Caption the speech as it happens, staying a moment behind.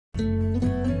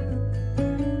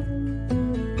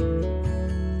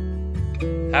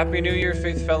Happy New Year,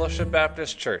 Faith Fellowship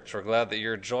Baptist Church. We're glad that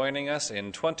you're joining us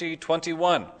in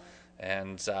 2021.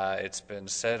 And it's been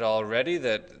said already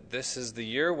that this is the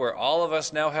year where all of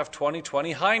us now have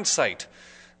 2020 hindsight.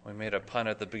 We made a pun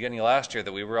at the beginning of last year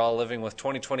that we were all living with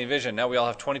 2020 vision. Now we all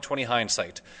have 2020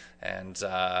 hindsight. And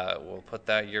we'll put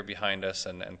that year behind us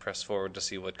and press forward to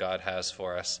see what God has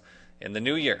for us in the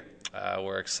new year.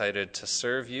 We're excited to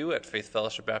serve you at Faith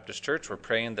Fellowship Baptist Church. We're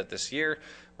praying that this year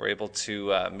we're able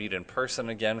to meet in person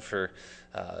again for,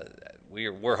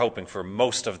 we're hoping for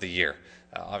most of the year.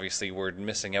 Obviously, we're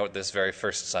missing out this very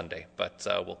first Sunday, but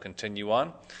we'll continue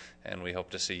on, and we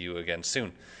hope to see you again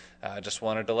soon. I just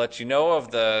wanted to let you know of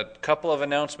the couple of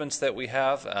announcements that we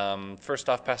have. First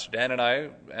off, Pastor Dan and I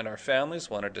and our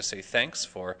families wanted to say thanks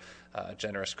for a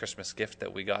generous Christmas gift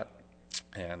that we got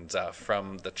and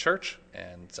from the church,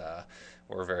 and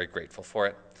we're very grateful for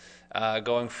it.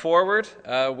 Going forward,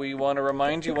 we want to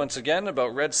remind you once again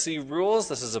about Red Sea Rules.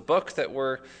 This is a book that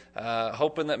we're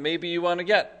hoping that maybe you want to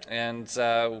get, and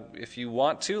if you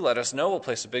want to, let us know. We'll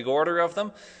place a big order of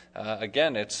them.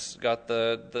 Again, it's got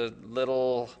the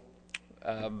little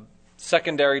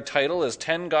secondary title is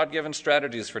 10 God-Given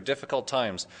Strategies for Difficult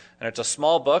Times. And it's a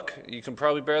small book. You can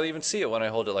probably barely even see it when I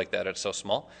hold it like that. It's so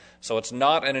small. So it's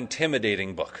not an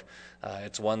intimidating book.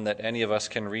 It's one that any of us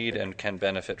can read and can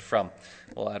benefit from.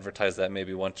 We'll advertise that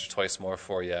maybe once or twice more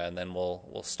for you, and then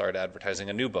we'll start advertising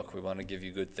a new book. We want to give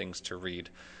you good things to read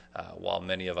while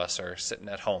many of us are sitting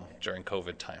at home during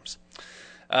COVID times.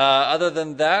 Other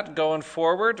than that, going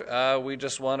forward, we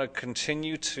just want to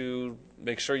continue to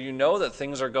make sure you know that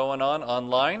things are going on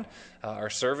online.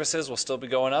 Our services will still be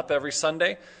going up every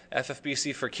Sunday.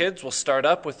 FFBC for Kids will start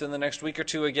up within the next week or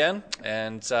two again.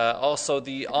 And also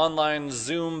the online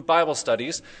Zoom Bible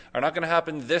studies are not going to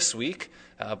happen this week,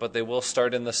 but they will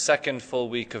start in the second full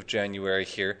week of January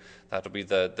here. That'll be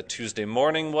the Tuesday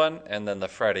morning one and then the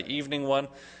Friday evening one.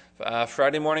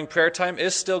 Friday morning prayer time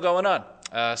is still going on.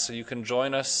 So you can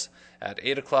join us at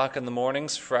 8 o'clock in the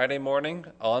mornings, Friday morning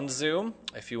on Zoom.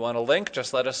 If you want a link,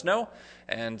 just let us know,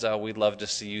 and we'd love to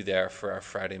see you there for our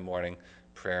Friday morning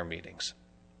prayer meetings.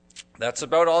 That's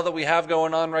about all that we have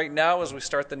going on right now as we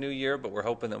start the new year, but we're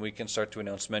hoping that we can start to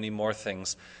announce many more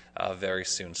things very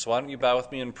soon. So why don't you bow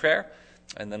with me in prayer,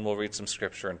 and then we'll read some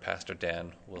scripture, and Pastor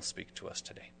Dan will speak to us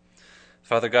today.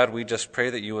 Father God, we just pray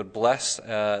that you would bless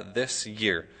this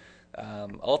year.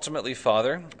 Ultimately,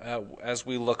 Father, as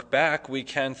we look back, we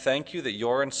can thank you that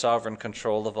you're in sovereign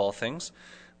control of all things.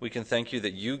 We can thank you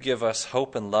that you give us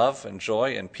hope and love and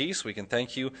joy and peace. We can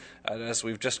thank you as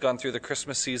we've just gone through the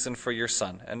Christmas season for your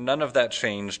Son. And none of that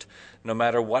changed no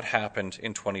matter what happened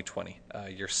in 2020.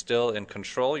 You're still in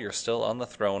control. You're still on the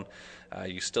throne.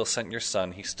 You still sent your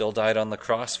Son. He still died on the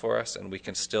cross for us, and we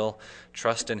can still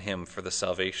trust in him for the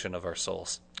salvation of our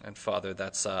souls. And Father,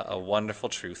 that's a wonderful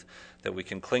truth that we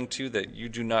can cling to, that you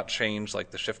do not change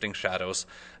like the shifting shadows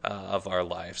of our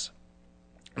lives.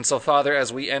 And so, Father,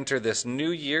 as we enter this new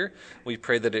year, we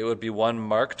pray that it would be one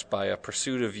marked by a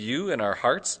pursuit of you in our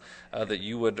hearts, that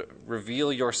you would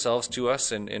reveal yourselves to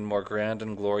us in more grand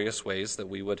and glorious ways, that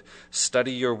we would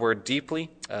study your word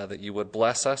deeply, that you would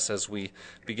bless us as we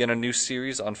begin a new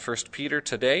series on 1 Peter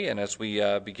today, and as we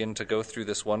begin to go through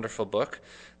this wonderful book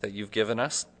that you've given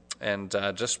us. And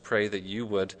just pray that you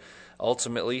would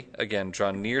ultimately, again,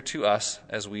 draw near to us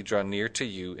as we draw near to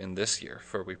you in this year,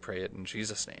 for we pray it in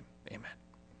Jesus' name. Amen.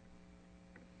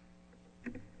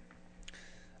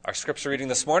 Our scripture reading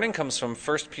this morning comes from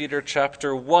 1 Peter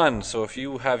chapter 1. So if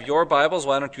you have your Bibles,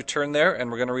 why don't you turn there, and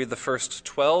we're going to read the first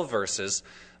 12 verses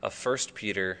of 1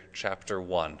 Peter chapter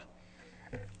 1.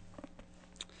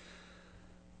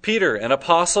 Peter, an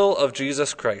apostle of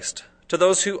Jesus Christ, to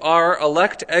those who are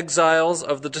elect exiles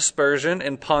of the dispersion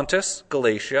in Pontus,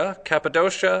 Galatia,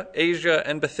 Cappadocia, Asia,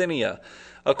 and Bithynia,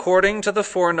 according to the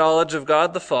foreknowledge of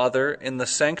God the Father, in the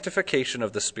sanctification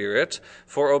of the Spirit,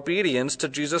 for obedience to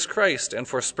Jesus Christ, and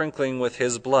for sprinkling with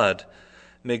his blood.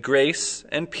 May grace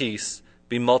and peace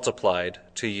be multiplied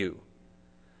to you.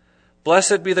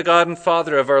 Blessed be the God and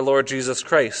Father of our Lord Jesus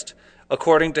Christ.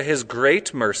 According to his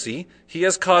great mercy, he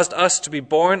has caused us to be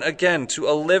born again to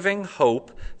a living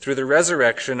hope through the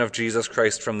resurrection of Jesus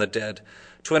Christ from the dead,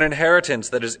 to an inheritance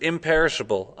that is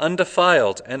imperishable,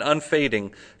 undefiled, and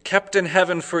unfading, kept in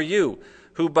heaven for you,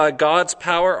 who by God's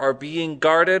power are being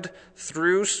guarded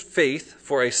through faith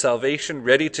for a salvation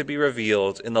ready to be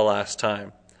revealed in the last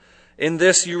time. In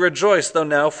this you rejoice, though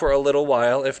now for a little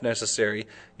while, if necessary,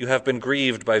 you have been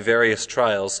grieved by various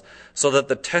trials, so that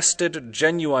the tested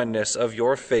genuineness of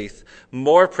your faith,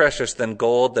 more precious than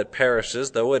gold that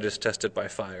perishes, though it is tested by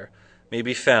fire, may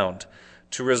be found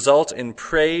to result in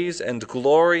praise and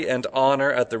glory and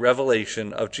honor at the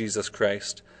revelation of Jesus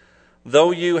Christ.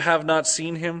 Though you have not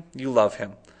seen him, you love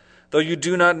him. Though you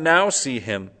do not now see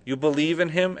him, you believe in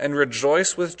him and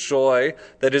rejoice with joy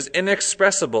that is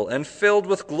inexpressible and filled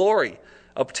with glory,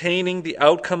 obtaining the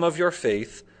outcome of your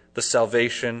faith, the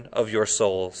salvation of your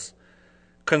souls.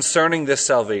 Concerning this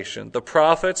salvation, the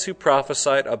prophets who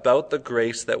prophesied about the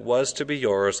grace that was to be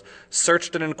yours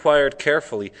searched and inquired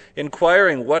carefully,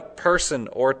 inquiring what person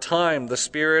or time the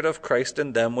Spirit of Christ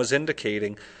in them was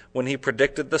indicating when he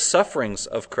predicted the sufferings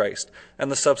of Christ and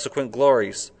the subsequent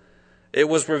glories. It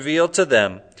was revealed to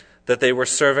them that they were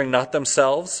serving not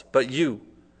themselves, but you,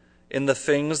 in the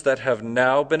things that have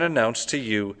now been announced to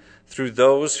you through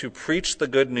those who preach the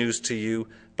good news to you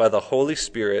by the Holy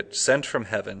Spirit sent from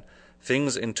heaven,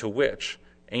 things into which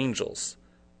angels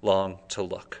long to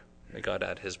look. May God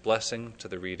add his blessing to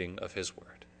the reading of his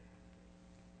word.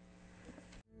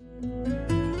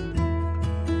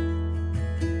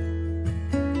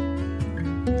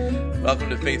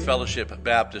 Welcome to Faith Fellowship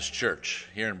Baptist Church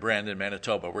here in Brandon,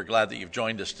 Manitoba. We're glad that you've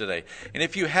joined us today. And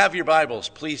if you have your Bibles,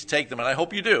 please take them, and I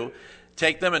hope you do.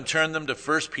 Take them and turn them to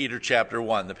 1 Peter chapter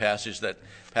 1, the passage that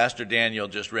Pastor Daniel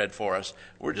just read for us.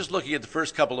 We're just looking at the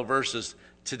first couple of verses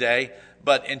today,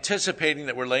 but anticipating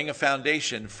that we're laying a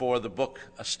foundation for the book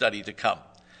study to come.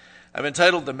 I've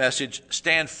entitled the message,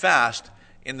 Stand Fast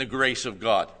in the Grace of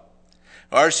God.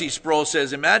 R.C. Sproul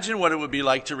says, imagine what it would be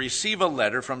like to receive a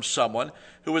letter from someone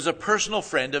who was a personal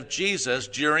friend of Jesus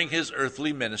during his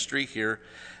earthly ministry here.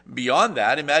 Beyond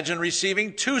that, imagine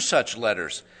receiving 2 such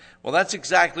letters. Well, that's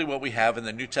exactly what we have in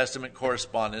the New Testament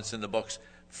correspondence in the books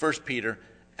 1 Peter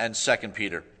and 2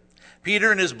 Peter.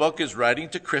 Peter in his book is writing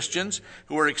to Christians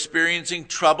who are experiencing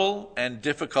trouble and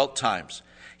difficult times.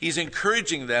 He's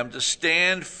encouraging them to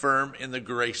stand firm in the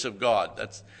grace of God.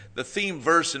 That's the theme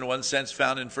verse, in one sense,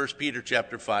 found in 1 Peter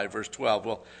chapter 5, verse 12.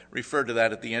 We'll refer to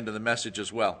that at the end of the message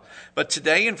as well. But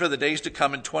today and for the days to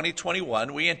come in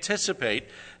 2021, we anticipate,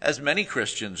 as many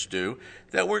Christians do,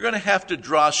 that we're going to have to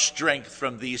draw strength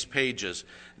from these pages,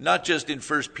 not just in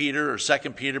 1 Peter or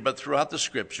 2 Peter, but throughout the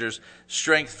Scriptures,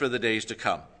 strength for the days to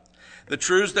come. The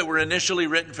truths that were initially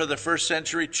written for the first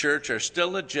century church are still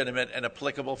legitimate and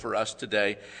applicable for us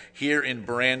today here in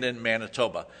Brandon,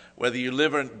 Manitoba. Whether you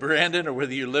live in Brandon or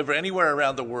whether you live anywhere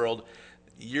around the world,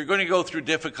 you're going to go through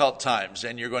difficult times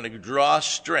and you're going to draw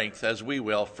strength, as we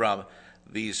will, from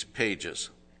these pages.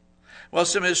 Well,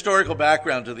 some historical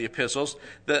background to the epistles.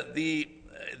 The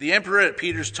emperor at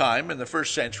Peter's time in the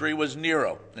first century was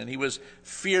Nero, and he was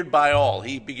feared by all.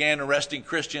 He began arresting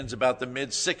Christians about the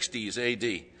mid-60s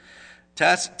A.D.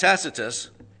 Tacitus,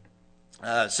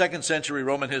 2nd century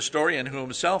Roman historian who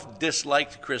himself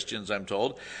disliked Christians, I'm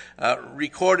told,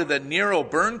 recorded that Nero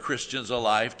burned Christians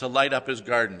alive to light up his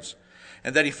gardens,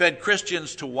 and that he fed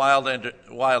Christians to wild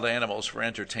animals for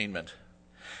entertainment.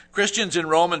 Christians in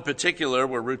Rome in particular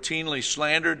were routinely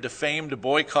slandered, defamed,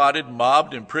 boycotted,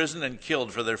 mobbed, imprisoned, and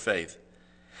killed for their faith.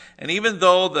 And even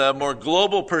though the more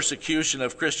global persecution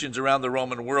of Christians around the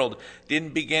Roman world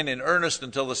didn't begin in earnest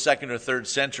until the 2nd or 3rd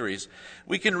centuries,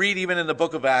 we can read even in the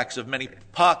book of Acts of many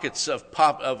pockets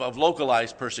of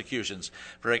localized persecutions.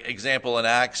 For example, in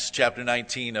Acts chapter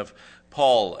 19 of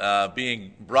Paul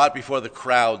being brought before the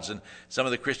crowds and some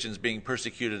of the Christians being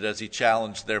persecuted as he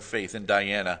challenged their faith in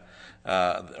Diana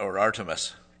or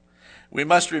Artemis. We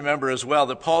must remember as well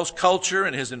that Paul's culture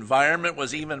and his environment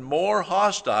was even more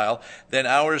hostile than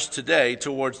ours today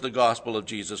towards the gospel of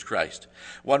Jesus Christ.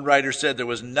 One writer said there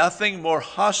was nothing more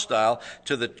hostile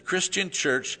to the Christian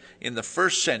church in the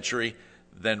first century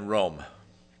than Rome.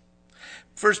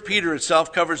 1 Peter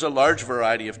itself covers a large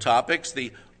variety of topics,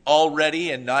 the already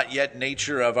and not yet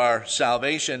nature of our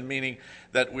salvation, meaning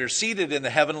that we're seated in the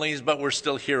heavenlies, but we're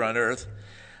still here on earth.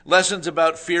 Lessons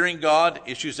about fearing God,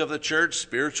 issues of the church,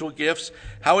 spiritual gifts,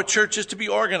 how a church is to be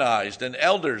organized, and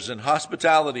elders, and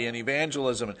hospitality, and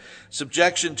evangelism, and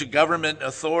subjection to government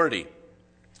authority.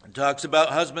 It talks about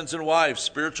husbands and wives,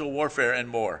 spiritual warfare, and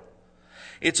more.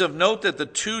 It's of note that the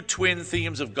 2 twin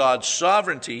themes of God's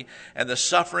sovereignty and the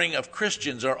suffering of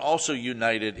Christians are also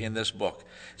united in this book,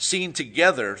 seen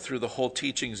together through the whole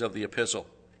teachings of the epistle.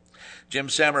 Jim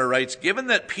Sammer writes, given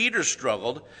that Peter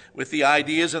struggled with the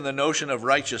ideas and the notion of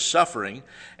righteous suffering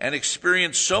and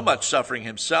experienced so much suffering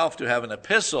himself, to have an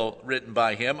epistle written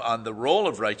by him on the role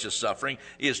of righteous suffering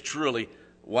is truly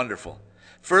wonderful.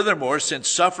 Furthermore, since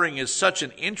suffering is such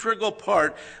an integral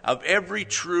part of every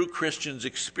true Christian's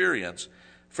experience,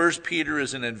 1 Peter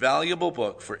is an invaluable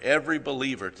book for every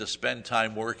believer to spend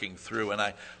time working through, and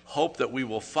I hope that we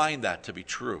will find that to be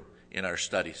true in our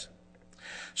studies.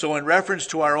 So in reference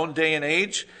to our own day and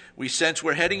age, we sense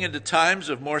we're heading into times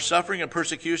of more suffering and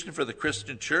persecution for the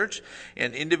Christian church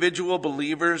and individual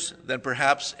believers than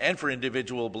perhaps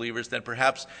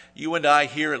you and I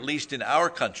here, at least in our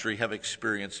country, have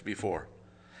experienced before.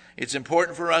 It's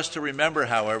important for us to remember,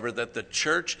 however, that the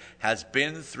church has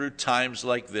been through times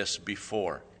like this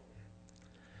before.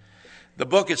 The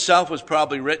book itself was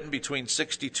probably written between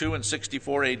 62 and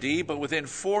 64 AD, but within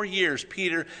 4 years,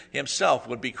 Peter himself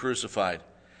would be crucified.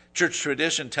 Church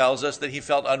tradition tells us that he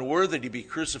felt unworthy to be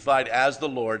crucified as the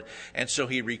Lord, and so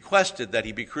he requested that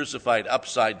he be crucified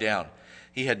upside down.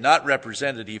 He had not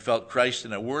represented, he felt, Christ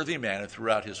in a worthy manner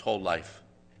throughout his whole life.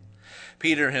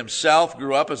 Peter himself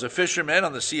grew up as a fisherman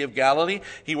on the Sea of Galilee.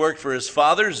 He worked for his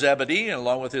father, Zebedee, and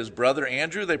along with his brother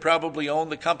Andrew. They probably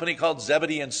owned the company called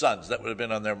Zebedee and Sons. That would have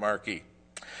been on their marquee.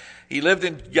 He lived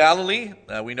in Galilee.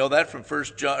 We know that from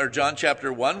John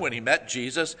chapter 1 when he met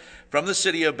Jesus from the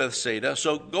city of Bethsaida.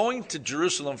 So going to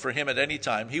Jerusalem for him at any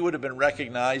time, he would have been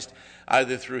recognized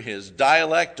either through his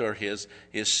dialect or his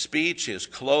speech, his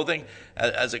clothing,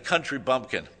 as a country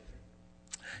bumpkin.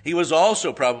 He was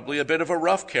also probably a bit of a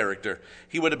rough character.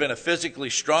 He would have been a physically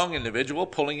strong individual,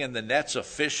 pulling in the nets of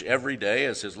fish every day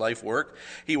as his life worked.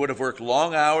 He would have worked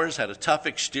long hours, had a tough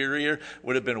exterior,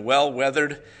 would have been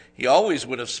well-weathered. He always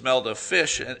would have smelled of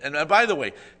fish. And by the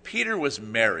way, Peter was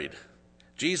married.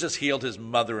 Jesus healed his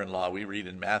mother-in-law, we read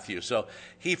in Matthew. So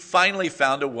he finally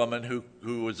found a woman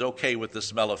who was okay with the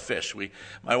smell of fish.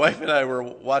 My wife and I were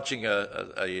watching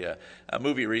a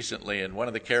movie recently, and one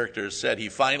of the characters said he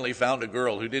finally found a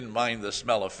girl who didn't mind the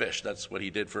smell of fish. That's what he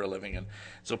did for a living. And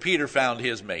so Peter found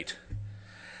his mate.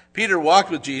 Peter walked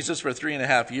with Jesus for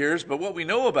 3.5 years, but what we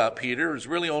know about Peter is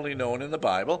really only known in the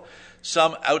Bible.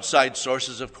 Some outside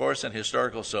sources, of course, and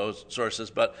historical sources,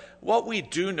 but what we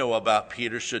do know about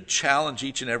Peter should challenge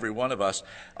each and every one of us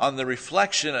on the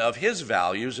reflection of his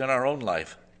values in our own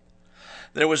life.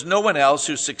 There was no one else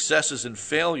whose successes and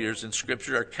failures in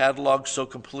Scripture are cataloged so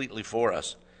completely for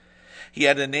us. He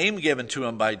had a name given to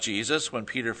him by Jesus when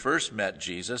Peter first met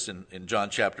Jesus in John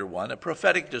chapter 1, a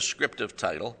prophetic descriptive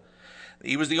title.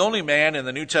 He was the only man in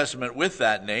the New Testament with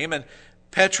that name, and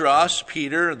Petros,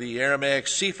 Peter, the Aramaic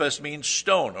Cephas, means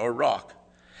stone or rock.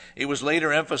 It was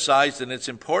later emphasized in its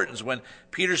importance when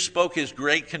Peter spoke his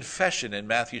great confession in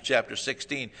Matthew chapter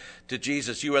 16 to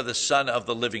Jesus, "You are the Son of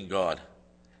the living God."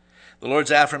 The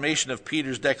Lord's affirmation of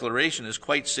Peter's declaration is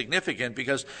quite significant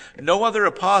because no other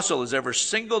apostle is ever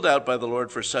singled out by the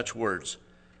Lord for such words,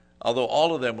 although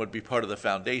all of them would be part of the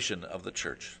foundation of the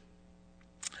church.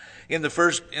 In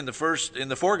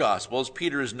the four Gospels,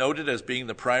 Peter is noted as being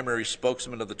the primary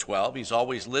spokesman of the 12. He's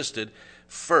always listed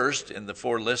first in the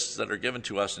 4 lists that are given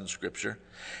to us in Scripture.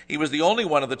 He was the only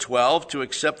one of the 12 to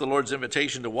accept the Lord's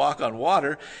invitation to walk on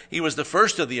water. He was the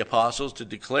first of the apostles to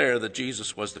declare that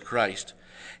Jesus was the Christ.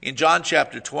 In John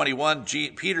chapter 21,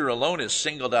 Peter alone is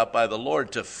singled out by the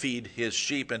Lord to feed his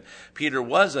sheep, and Peter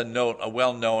was a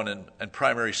well-known and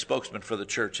primary spokesman for the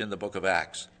church in the book of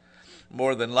Acts.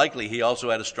 More than likely, he also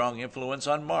had a strong influence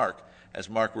on Mark, as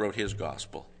Mark wrote his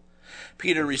gospel.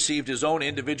 Peter received his own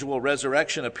individual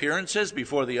resurrection appearances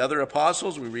before the other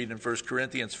apostles. We read in 1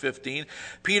 Corinthians 15.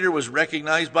 Peter was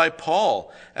recognized by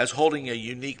Paul as holding a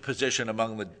unique position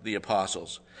among the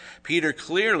apostles. Peter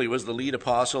clearly was the lead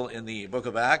apostle in the book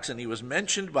of Acts, and he was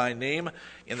mentioned by name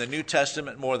in the New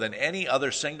Testament more than any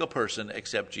other single person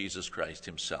except Jesus Christ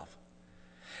himself.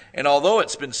 And although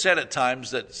it's been said at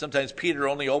times that sometimes Peter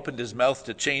only opened his mouth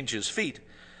to change his feet,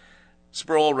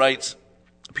 Sproul writes,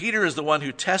 Peter is the one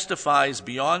who testifies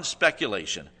beyond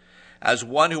speculation as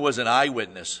one who was an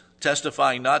eyewitness,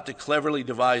 testifying not to cleverly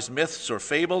devised myths or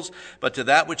fables, but to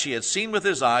that which he had seen with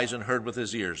his eyes and heard with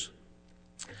his ears.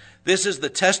 This is the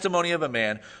testimony of a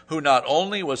man who not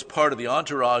only was part of the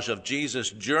entourage of Jesus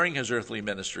during his earthly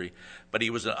ministry, but he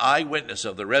was an eyewitness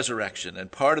of the resurrection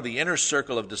and part of the inner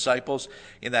circle of disciples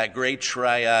in that great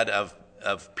triad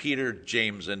of Peter,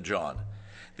 James, and John.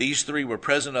 These 3 were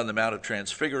present on the Mount of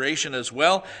Transfiguration as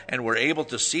well and were able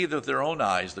to see with their own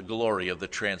eyes the glory of the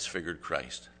transfigured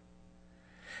Christ.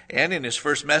 And in his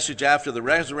first message after the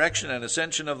resurrection and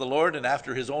ascension of the Lord and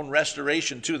after his own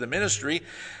restoration to the ministry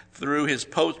through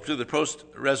the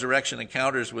post-resurrection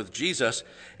encounters with Jesus,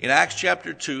 in Acts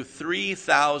chapter 2,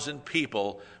 3,000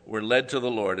 people were led to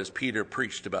the Lord as Peter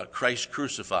preached about Christ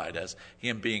crucified as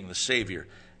him being the Savior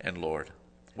and Lord.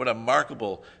 What a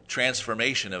remarkable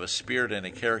transformation of a spirit and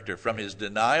a character from his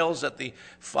denials at the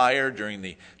fire during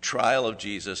the trial of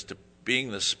Jesus to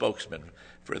being the spokesman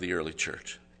for the early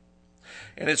church.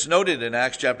 And it's noted in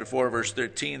Acts chapter 4, verse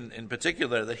 13 in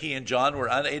particular, that he and John were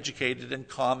uneducated and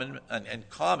common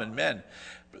men.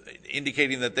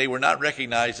 indicating that they were not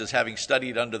recognized as having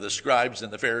studied under the scribes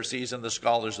and the Pharisees and the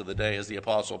scholars of the day as the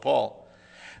Apostle Paul.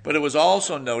 But it was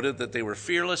also noted that they were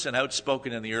fearless and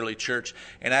outspoken in the early church.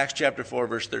 And Acts chapter 4,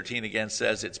 verse 13 again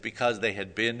says it's because they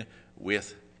had been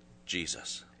with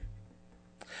Jesus.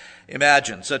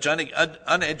 Imagine such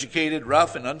uneducated,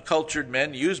 rough, and uncultured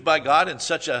men used by God in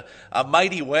such a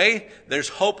mighty way. There's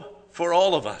hope for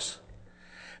all of us.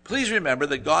 Please remember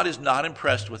that God is not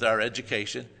impressed with our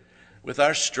education, with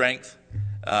our strength,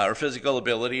 our physical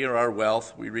ability, or our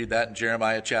wealth. We read that in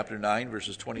Jeremiah chapter 9,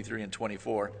 verses 23 and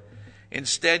 24.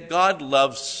 Instead, God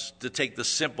loves to take the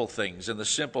simple things and the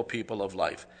simple people of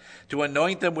life, to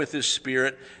anoint them with his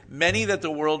Spirit, many that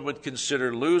the world would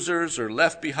consider losers or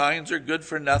left behinds or good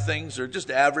for nothings or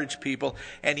just average people,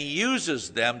 and he uses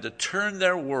them to turn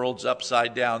their worlds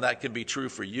upside down. That can be true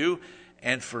for you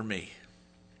and for me.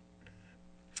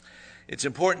 It's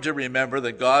important to remember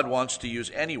that God wants to use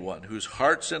anyone whose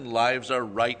hearts and lives are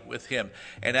right with him.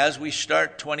 And as we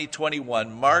start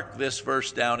 2021, mark this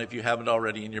verse down if you haven't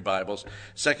already in your Bibles.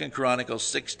 2 Chronicles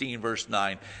 16, verse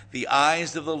 9. The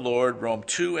eyes of the Lord roam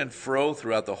to and fro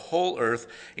throughout the whole earth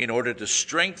in order to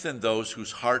strengthen those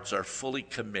whose hearts are fully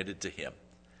committed to him.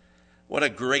 What a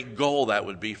great goal that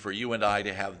would be for you and I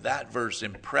to have that verse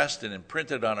impressed and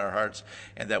imprinted on our hearts,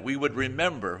 and that we would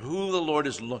remember who the Lord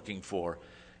is looking for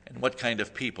and what kind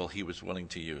of people he was wanting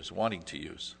to use.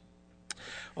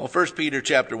 Well, 1 Peter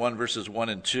chapter 1, verses 1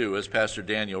 and 2, as Pastor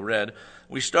Daniel read,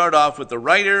 we start off with the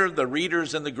writer, the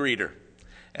readers, and the greeter.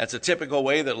 That's a typical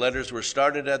way that letters were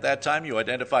started at that time. You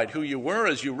identified who you were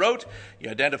as you wrote, you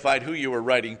identified who you were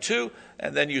writing to,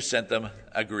 and then you sent them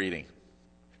a greeting.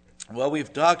 Well,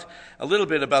 we've talked a little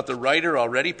bit about the writer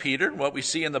already, Peter. What we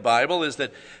see in the Bible is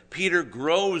that Peter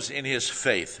grows in his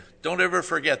faith. Don't ever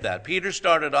forget that. Peter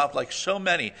started off like so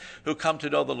many who come to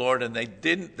know the Lord, and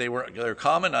they're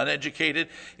common, uneducated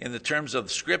in the terms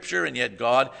of Scripture, and yet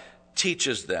God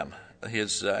teaches them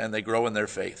and they grow in their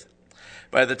faith.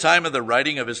 By the time of the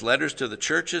writing of his letters to the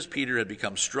churches, Peter had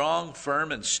become strong,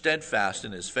 firm, and steadfast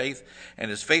in his faith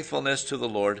and his faithfulness to the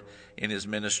Lord in his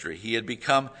ministry. He had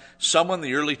become someone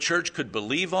the early church could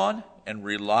believe on and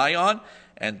rely on,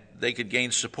 and they could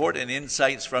gain support and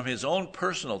insights from his own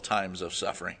personal times of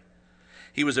suffering.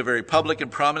 He was a very public and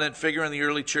prominent figure in the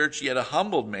early church, yet a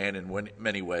humbled man in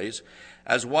many ways.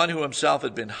 As one who himself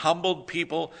had been humbled,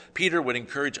 Peter would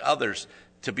encourage others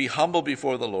to be humble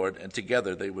before the Lord, and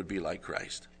together they would be like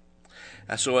Christ.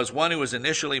 And so as one who was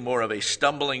initially more of a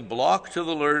stumbling block to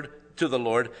the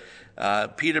Lord,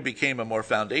 Peter became a more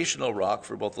foundational rock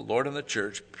for both the Lord and the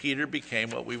church. Peter became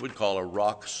what we would call a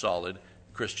rock-solid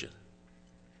Christian.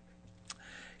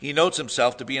 He notes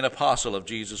himself to be an apostle of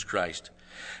Jesus Christ.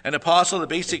 An apostle, the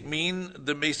basic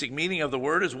meaning of the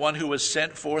word is one who was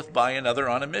sent forth by another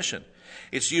on a mission.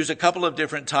 It's used a couple of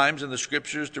different times in the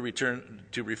scriptures to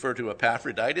refer to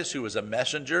Epaphroditus, who was a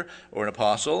messenger or an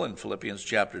apostle in Philippians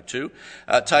chapter 2.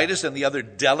 Titus and the other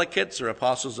delegates or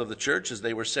apostles of the church, as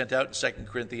they were sent out in 2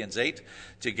 Corinthians 8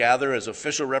 to gather as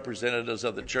official representatives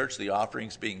of the church, the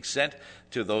offerings being sent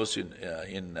to those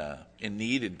in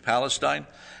need in Palestine.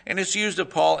 And it's used of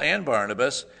Paul and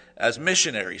Barnabas as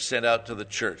missionaries sent out to the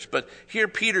church. But here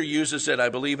Peter uses it, I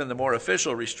believe, in the more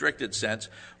official, restricted sense,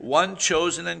 one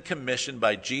chosen and commissioned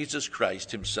by Jesus Christ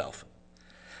himself.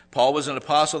 Paul was an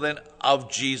apostle then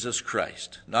of Jesus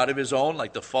Christ, not of his own,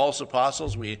 like the false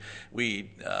apostles we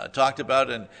talked about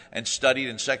and studied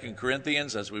in 2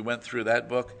 Corinthians as we went through that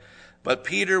book. But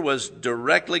Peter was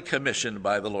directly commissioned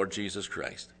by the Lord Jesus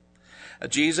Christ.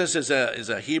 Jesus is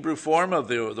a Hebrew form of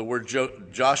the word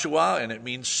Joshua, and it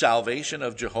means salvation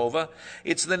of Jehovah.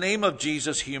 It's the name of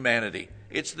Jesus' humanity.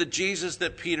 It's the Jesus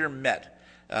that Peter met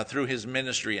through his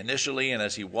ministry initially, and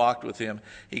as he walked with him,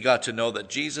 he got to know that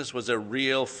Jesus was a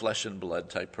real flesh and blood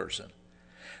type person.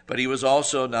 But he was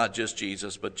also not just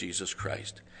Jesus, but Jesus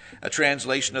Christ. A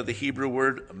translation of the Hebrew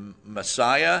word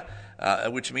Messiah,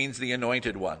 which means the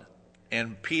anointed one.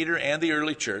 And Peter and the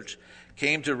early church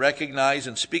came to recognize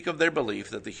and speak of their belief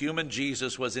that the human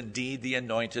Jesus was indeed the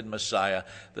anointed Messiah,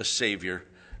 the Savior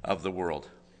of the world.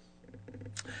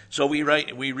 So we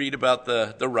read about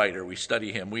the writer, we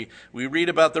study him. We read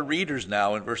about the readers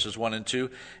now in verses 1 and 2,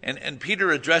 and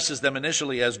Peter addresses them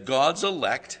initially as God's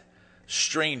elect,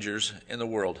 strangers in the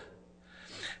world.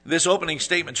 This opening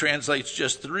statement translates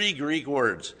just 3 Greek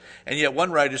words, and yet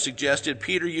one writer suggested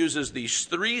Peter uses these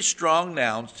 3 strong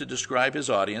nouns to describe his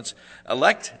audience: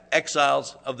 elect,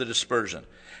 exiles of the dispersion.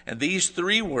 And these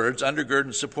 3 words undergird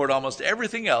and support almost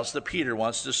everything else that Peter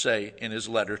wants to say in his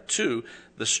letter to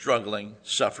the struggling,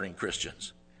 suffering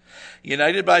Christians.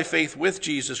 United by faith with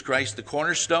Jesus Christ, the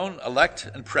cornerstone, elect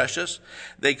and precious,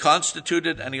 they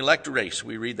constituted an elect race.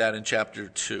 We read that in chapter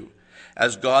 2.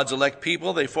 As God's elect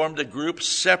people, they formed a group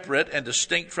separate and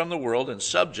distinct from the world and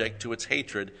subject to its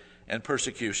hatred and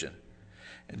persecution.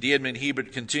 And D. Edmund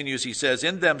Hebert continues, he says,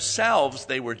 in themselves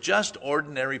they were just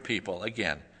ordinary people,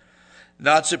 again,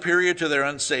 not superior to their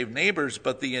unsaved neighbors,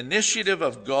 but the initiative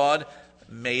of God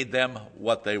made them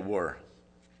what they were.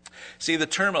 See, the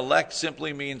term elect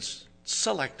simply means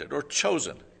selected or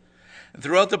chosen. And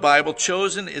throughout the Bible,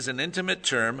 chosen is an intimate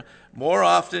term,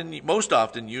 most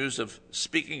often used of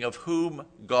speaking of whom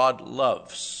God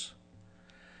loves.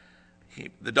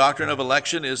 The doctrine of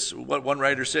election is what one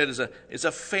writer said is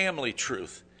a family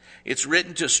truth. It's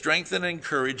written to strengthen and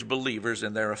encourage believers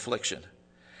in their affliction.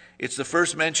 It's the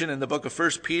first mention in the book of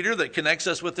 1 Peter that connects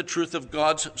us with the truth of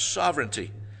God's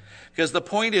sovereignty. Because the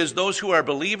point is, those who are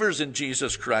believers in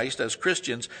Jesus Christ as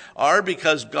Christians are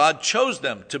because God chose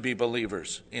them to be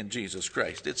believers in Jesus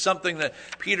Christ. It's something that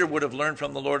Peter would have learned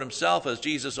from the Lord himself, as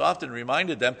Jesus often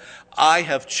reminded them, I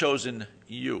have chosen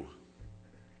you.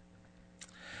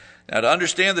 Now, to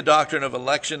understand the doctrine of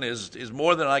election is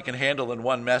more than I can handle in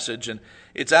one message, and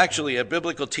it's actually a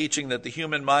biblical teaching that the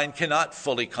human mind cannot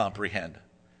fully comprehend.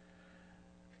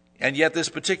 And yet this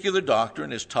particular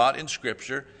doctrine is taught in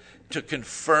Scripture to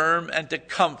confirm and to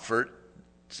comfort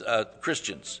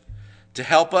Christians, to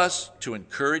help us, to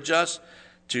encourage us,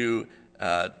 to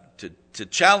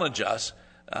challenge us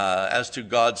as to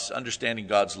God's understanding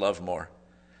God's love more.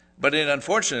 But it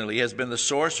unfortunately has been the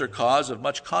source or cause of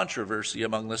much controversy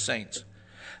among the saints.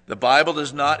 The Bible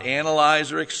does not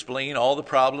analyze or explain all the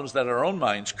problems that our own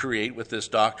minds create with this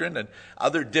doctrine and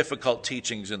other difficult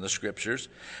teachings in the Scriptures,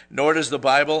 nor does the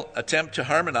Bible attempt to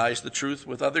harmonize the truth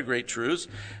with other great truths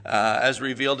as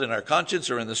revealed in our conscience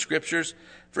or in the Scriptures.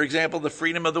 For example, the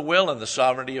freedom of the will and the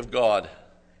sovereignty of God.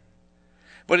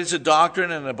 But it's a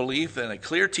doctrine and a belief and a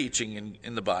clear teaching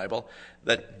in the Bible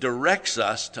that directs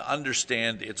us to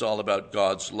understand it's all about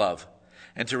God's love,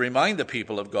 and to remind the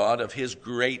people of God of his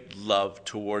great love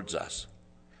towards us.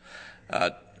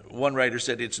 One writer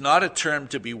said, it's not a term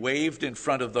to be waved in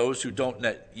front of those who don't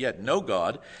yet know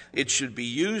God. It should be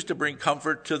used to bring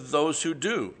comfort to those who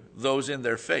do, those in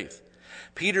their faith.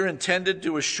 Peter intended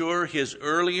to assure his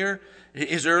early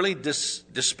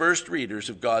dispersed readers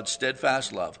of God's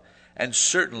steadfast love, and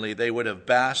certainly they would have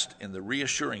basked in the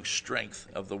reassuring strength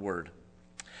of the word.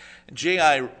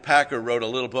 J.I. Packer wrote a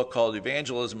little book called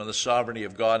Evangelism and the Sovereignty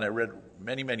of God, and I read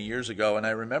many, many years ago, and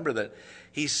I remember that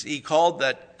he called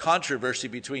that controversy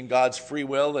between God's free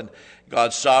will and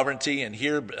God's sovereignty, and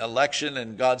here election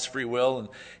and God's free will, and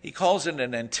he calls it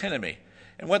an antinomy.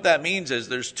 And what that means is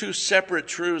there's two separate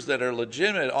truths that are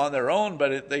legitimate on their own,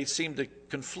 but they seem to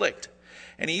conflict.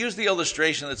 And he used the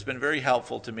illustration that's been very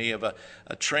helpful to me of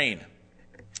a train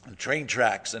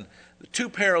tracks, and the two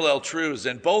parallel truths,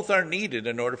 and both are needed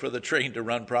in order for the train to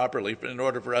run properly, in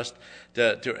order for us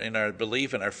to in our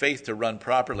belief and our faith to run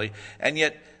properly. And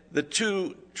yet the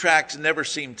two tracks never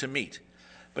seem to meet.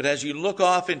 But as you look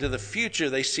off into the future,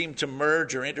 they seem to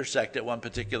merge or intersect at one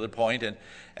particular point. And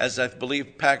as I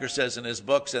believe Packer says in his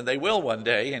books, and they will one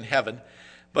day in heaven.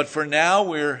 But for now,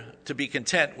 we're to be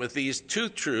content with these two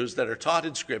truths that are taught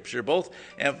in Scripture, both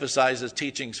emphasized as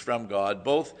teachings from God,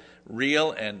 both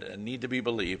real and need to be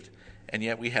believed. And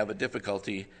yet we have a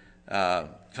difficulty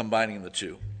combining the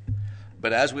two.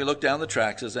 But as we look down the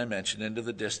tracks, as I mentioned, into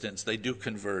the distance, they do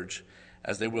converge,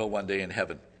 as they will one day in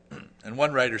heaven. And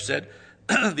one writer said,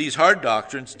 these hard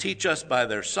doctrines teach us by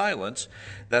their silence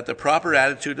that the proper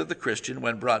attitude of the Christian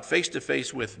when brought face to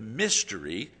face with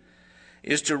mystery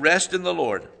is to rest in the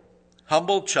Lord.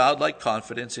 Humble, childlike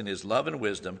confidence in his love and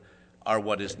wisdom are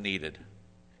what is needed.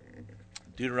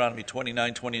 Deuteronomy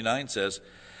 29:29 says,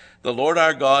 the Lord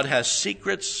our God has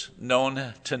secrets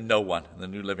known to no one, in the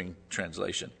New Living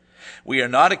Translation. We are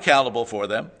not accountable for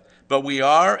them, but we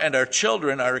are and our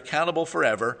children are accountable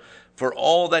forever for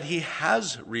all that he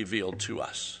has revealed to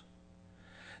us.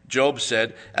 Job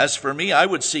said, as for me, I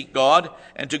would seek God,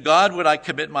 and to God would I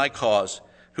commit my cause,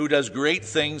 who does great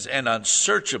things and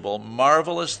unsearchable,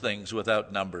 marvelous things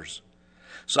without numbers.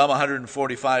 Psalm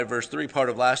 145, verse 3, part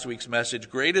of last week's message,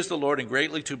 great is the Lord and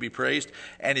greatly to be praised,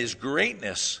 and his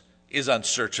greatness is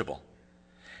unsearchable.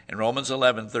 In Romans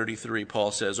 11:33,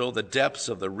 Paul says, oh, the depths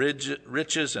of the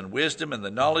riches and wisdom and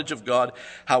the knowledge of God,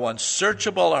 how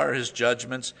unsearchable are his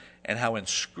judgments and how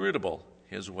inscrutable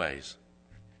his ways.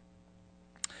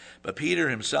 But Peter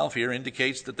himself here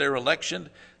indicates that their election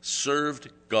served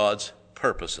God's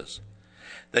purposes.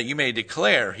 That you may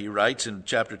declare, he writes in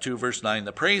chapter 2, verse 9,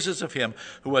 the praises of him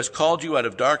who has called you out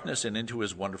of darkness and into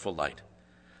his wonderful light.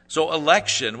 So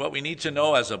election, what we need to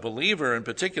know as a believer in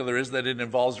particular, is that it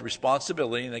involves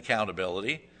responsibility and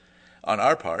accountability on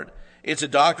our part. It's a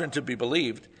doctrine to be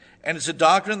believed, and it's a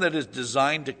doctrine that is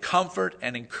designed to comfort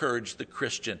and encourage the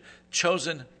Christian,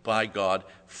 chosen by God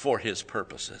for his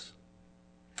purposes.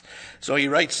 So he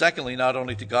writes, secondly, not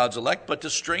only to God's elect, but to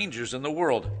strangers in the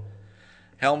world.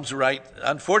 Helms writes,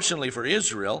 unfortunately for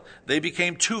Israel, they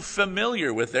became too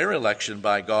familiar with their election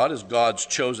by God as God's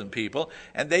chosen people,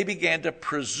 and they began to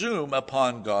presume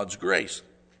upon God's grace.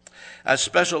 As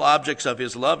special objects of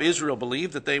his love, Israel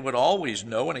believed that they would always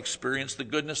know and experience the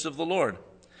goodness of the Lord.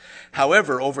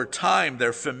 However, over time,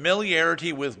 their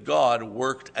familiarity with God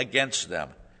worked against them.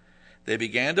 They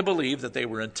began to believe that they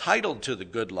were entitled to the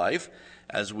good life,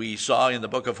 as we saw in the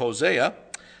book of Hosea,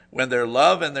 when their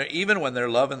love and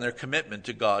their commitment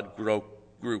to God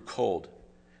grew cold.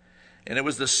 And it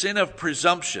was the sin of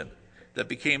presumption that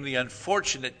became the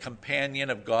unfortunate companion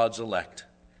of God's elect.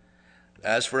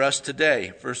 As for us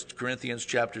today, 1 Corinthians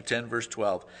chapter 10, verse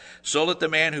 12, so let the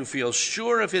man who feels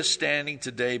sure of his standing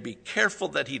today be careful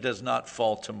that he does not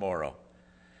fall tomorrow.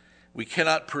 We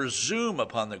cannot presume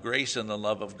upon the grace and the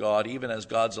love of God. Even as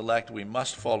God's elect, we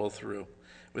must follow through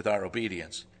with our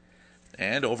obedience.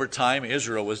 And over time,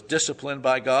 Israel was disciplined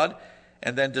by God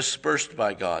and then dispersed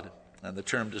by God. And the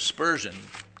term dispersion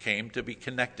came to be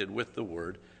connected with the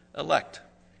word elect.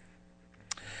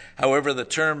 However, the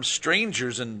term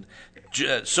strangers and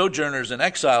sojourners and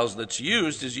exiles that's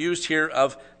used is used here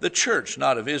of the church,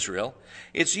 not of Israel.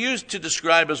 It's used to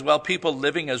describe as well people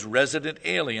living as resident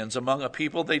aliens among a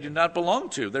people they do not belong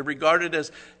to. They're regarded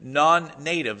as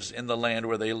non-natives in the land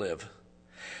where they live.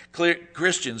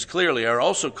 Christians clearly are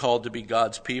also called to be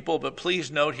God's people, but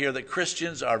please note here that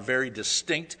Christians are very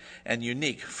distinct and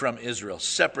unique from Israel,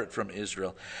 separate from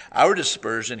Israel. Our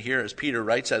dispersion here, as Peter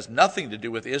writes, has nothing to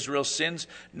do with Israel's sins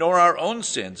nor our own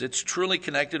sins. It's truly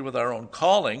connected with our own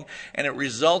calling, and it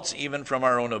results even from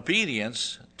our own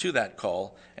obedience to that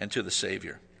call and to the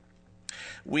Savior.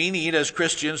 We need, as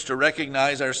Christians, to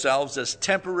recognize ourselves as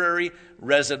temporary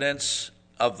residents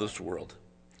of this world.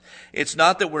 It's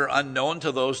not that we're unknown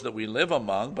to those that we live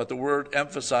among, but the word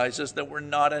emphasizes that we're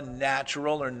not a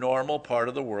natural or normal part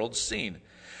of the world's scene.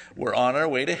 We're on our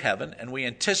way to heaven, and we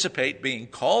anticipate being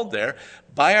called there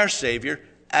by our Savior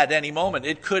at any moment.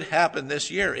 It could happen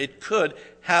this year. It could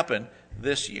happen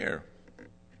this year.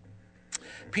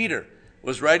 Peter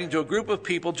was writing to a group of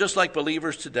people just like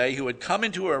believers today who had come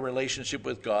into a relationship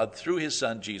with God through his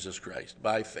Son, Jesus Christ,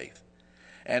 by faith.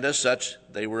 And as such,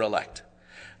 they were elect.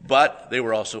 But they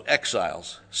were also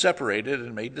exiles, separated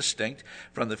and made distinct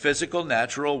from the physical,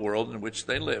 natural world in which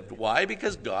they lived. Why?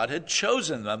 Because God had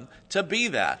chosen them to be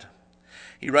that.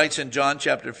 He writes in John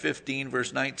chapter 15,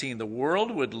 verse 19, the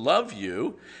world would love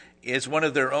you as one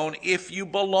of their own if you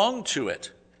belong to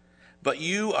it. But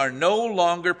you are no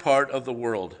longer part of the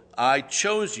world. I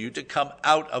chose you to come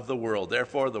out of the world.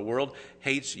 Therefore, the world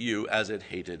hates you as it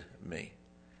hated me.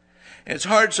 And it's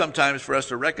hard sometimes for us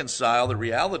to reconcile the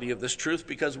reality of this truth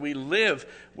because we live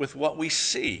with what we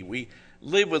see. We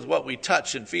live with what we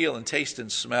touch and feel and taste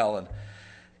and smell. And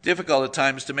difficult at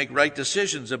times to make right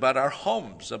decisions about our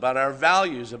homes, about our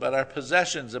values, about our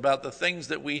possessions, about the things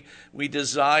that we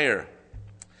desire.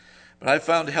 But I've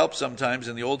found help sometimes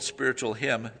in the old spiritual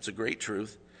hymn. It's a great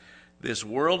truth. This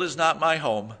world is not my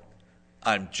home.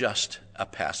 I'm just a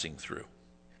passing through.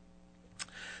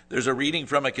 There's a reading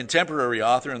from a contemporary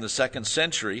author in the 2nd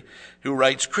century who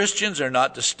writes, Christians are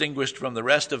not distinguished from the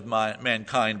rest of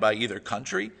mankind by either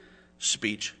country,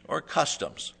 speech, or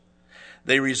customs.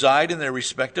 They reside in their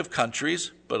respective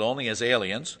countries, but only as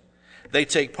aliens. They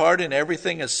take part in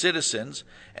everything as citizens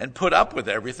and put up with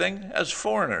everything as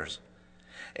foreigners.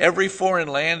 Every foreign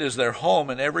land is their home,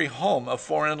 and every home a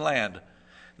foreign land.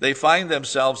 They find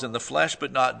themselves in the flesh,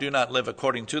 but do not live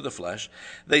according to the flesh.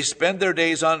 They spend their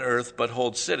days on earth, but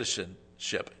hold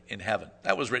citizenship in heaven.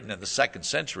 That was written in the 2nd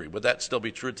century. Would that still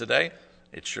be true today?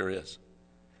 It sure is.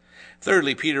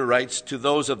 Thirdly, Peter writes to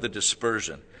those of the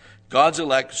dispersion. God's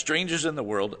elect, strangers in the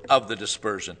world, of the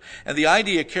dispersion. And the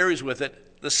idea carries with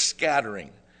it the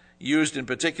scattering, used in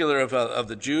particular of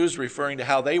the Jews, referring to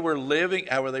how they were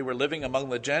living among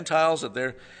the Gentiles at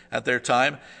their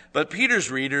time. But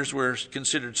Peter's readers were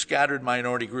considered scattered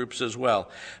minority groups as well,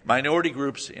 minority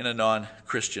groups in a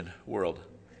non-Christian world.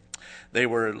 They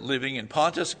were living in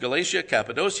Pontus, Galatia,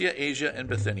 Cappadocia, Asia, and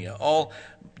Bithynia, all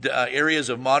areas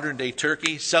of modern-day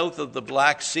Turkey, south of the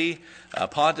Black Sea.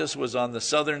 Pontus was on the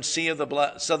southern shore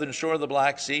of the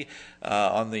Black Sea,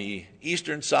 on the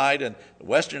eastern side, and the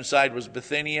western side was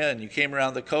Bithynia. And you came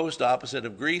around the coast, opposite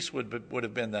of Greece would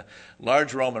have been the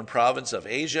large Roman province of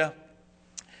Asia.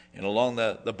 And along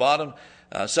the bottom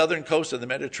Southern coast of the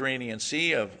Mediterranean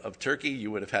Sea of Turkey,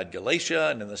 you would have had Galatia,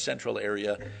 and in the central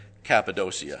area,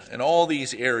 Cappadocia. And all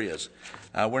these areas.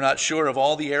 We're not sure of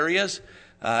all the areas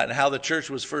and how the church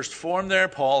was first formed there.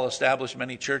 Paul established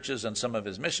many churches on some of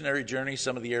his missionary journeys.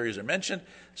 Some of the areas are mentioned,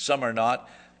 some are not.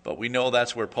 But we know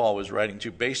that's where Paul was writing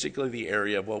to, basically the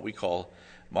area of what we call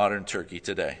modern Turkey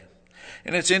today.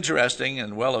 And it's interesting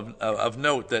and well of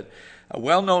note that a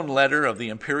well-known letter of the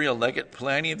imperial legate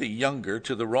Pliny the Younger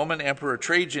to the Roman Emperor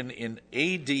Trajan in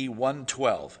AD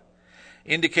 112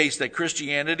 indicates that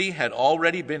Christianity had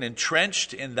already been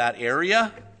entrenched in that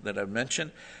area that I've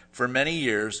mentioned for many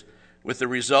years, with the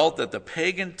result that the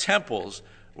pagan temples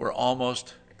were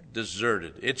almost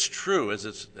deserted. It's true, as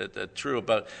it's true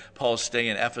about Paul's stay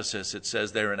in Ephesus. It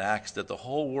says there in Acts that the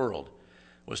whole world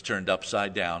was turned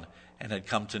upside down and had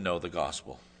come to know the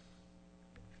gospel.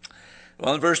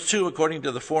 Well, in verse 2, according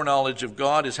to the foreknowledge of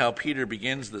God, is how Peter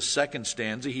begins the second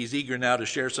stanza. He's eager now to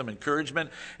share some encouragement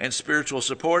and spiritual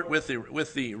support with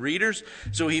the readers.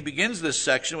 So he begins this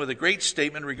section with a great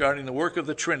statement regarding the work of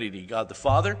the Trinity, God the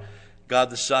Father, God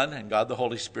the Son, and God the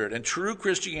Holy Spirit. And true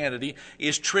Christianity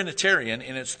is Trinitarian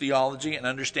in its theology and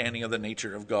understanding of the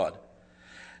nature of God.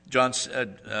 Jim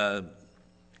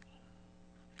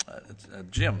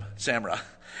Samra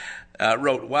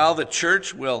wrote, while the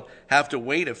church will have to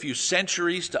wait a few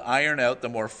centuries to iron out the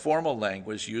more formal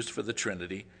language used for the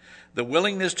Trinity, the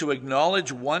willingness to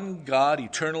acknowledge one God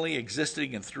eternally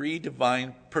existing in three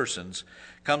divine persons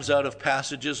comes out of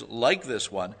passages like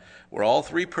this one, where all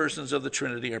three persons of the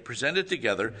Trinity are presented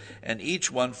together and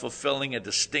each one fulfilling a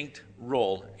distinct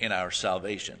role in our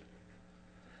salvation.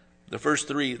 The first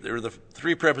three, the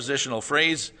three prepositional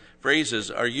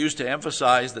phrases are used to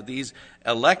emphasize that these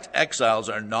elect exiles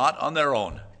are not on their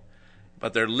own,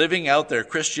 but they're living out their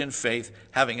Christian faith,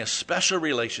 having a special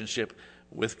relationship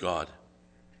with God.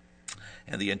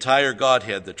 And the entire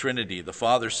Godhead, the Trinity, the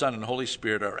Father, Son, and Holy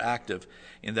Spirit, are active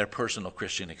in their personal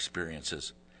Christian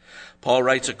experiences. Peter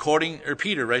writes according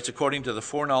to the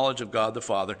foreknowledge of God the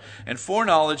Father. And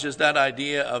foreknowledge is that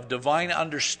idea of divine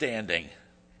understanding.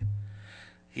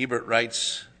 Hebert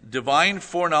writes, divine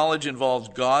foreknowledge involves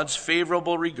God's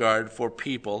favorable regard for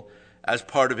people as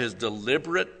part of his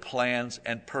deliberate plans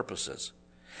and purposes.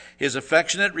 His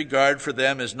affectionate regard for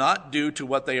them is not due to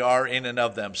what they are in and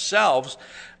of themselves,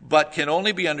 but can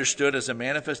only be understood as a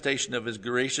manifestation of his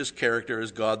gracious character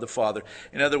as God the Father.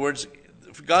 In other words,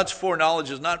 God's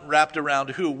foreknowledge is not wrapped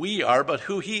around who we are, but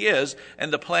who he is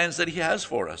and the plans that he has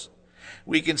for us.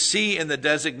 We can see in the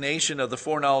designation of the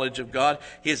foreknowledge of God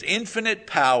his infinite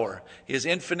power, his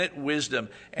infinite wisdom,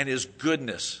 and his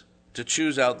goodness to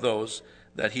choose out those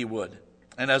that he would.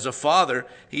 And as a father,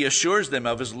 he assures them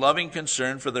of his loving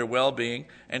concern for their well-being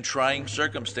and trying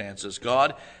circumstances.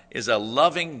 God is a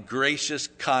loving, gracious,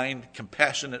 kind,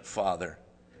 compassionate father.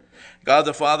 God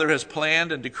the Father has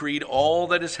planned and decreed all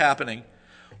that is happening,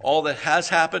 all that has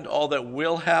happened, all that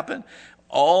will happen.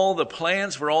 All the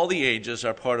plans for all the ages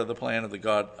are part of the plan of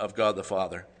God the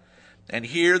Father. And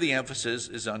here the emphasis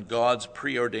is on God's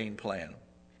preordained plan.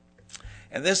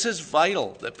 And this is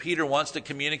vital, that Peter wants to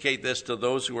communicate this to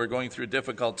those who are going through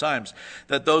difficult times,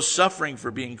 that those suffering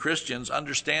for being Christians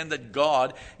understand that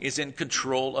God is in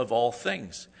control of all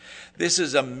things. This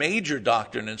is a major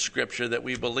doctrine in Scripture, that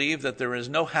we believe that there is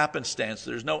no happenstance,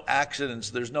 there's no accidents,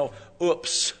 there's no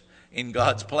oops in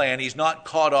God's plan. He's not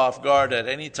caught off guard at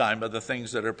any time by the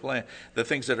things that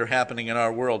are happening in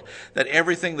our world. That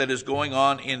everything that is going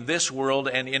on in this world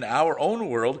and in our own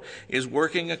world is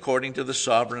working according to the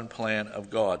sovereign plan of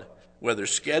God. Whether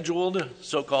scheduled,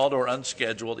 so-called, or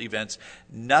unscheduled events,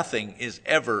 nothing is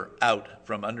ever out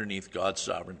from underneath God's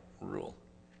sovereign rule.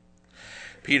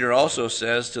 Peter also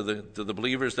says to the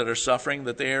believers that are suffering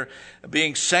that they are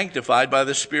being sanctified by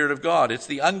the Spirit of God. It's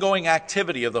the ongoing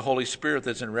activity of the Holy Spirit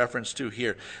that's in reference to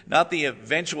here. Not the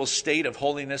eventual state of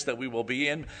holiness that we will be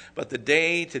in, but the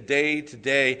day to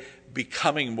day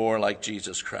becoming more like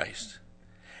Jesus Christ.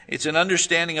 It's an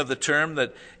understanding of the term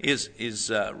that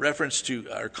is reference to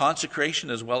our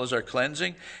consecration as well as our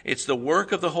cleansing. It's the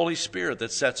work of the Holy Spirit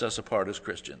that sets us apart as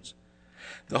Christians.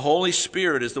 The Holy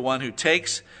Spirit is the one who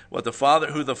takes who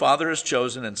the Father has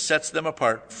chosen and sets them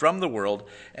apart from the world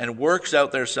and works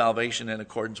out their salvation in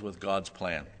accordance with God's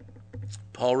plan.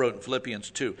 Paul wrote in Philippians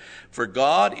 2, "For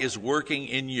God is working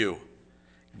in you,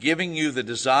 giving you the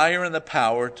desire and the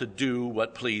power to do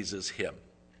what pleases him."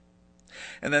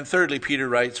 And then thirdly, Peter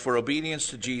writes, "For obedience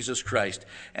to Jesus Christ."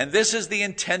 And this is the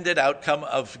intended outcome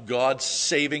of God's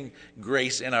saving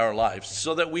grace in our lives,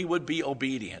 so that we would be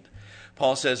obedient.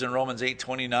 Paul says in Romans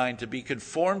 8:29, to be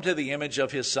conformed to the image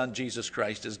of his Son, Jesus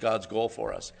Christ, is God's goal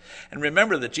for us. And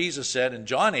remember that Jesus said in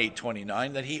John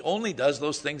 8:29 that he only does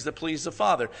those things that please the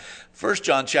Father. 1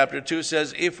 John chapter 2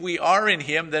 says, if we are in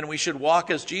him, then we should walk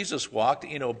as Jesus walked,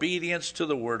 in obedience to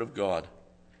the word of God.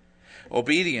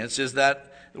 Obedience is that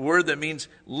word that means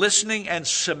listening and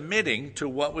submitting to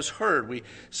what was heard. We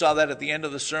saw that at the end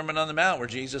of the Sermon on the Mount, where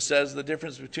Jesus says the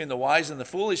difference between the wise and the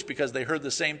foolish, because they heard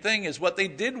the same thing, is what they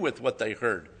did with what they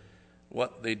heard,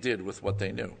 what they did with what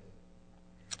they knew.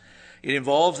 It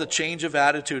involves the change of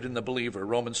attitude in the believer,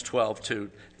 Romans 12:2,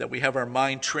 that we have our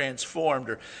mind transformed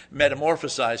or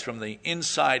metamorphosized from the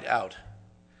inside out,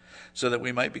 so that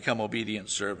we might become obedient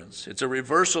servants. It's a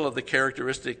reversal of the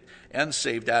characteristic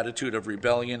unsaved attitude of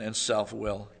rebellion and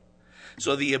self-will.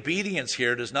 So the obedience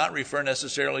here does not refer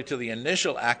necessarily to the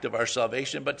initial act of our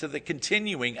salvation, but to the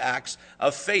continuing acts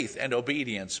of faith and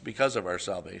obedience because of our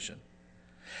salvation.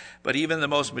 But even the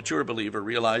most mature believer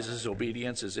realizes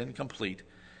obedience is incomplete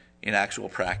in actual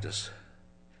practice.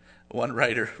 One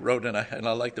writer wrote, and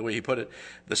I like the way he put it,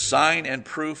 the sign and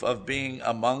proof of being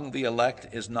among the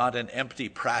elect is not an empty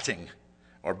prating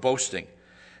or boasting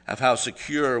of how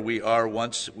secure we are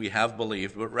once we have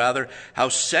believed, but rather how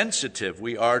sensitive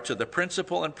we are to the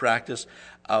principle and practice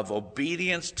of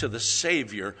obedience to the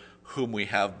Savior whom we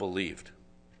have believed.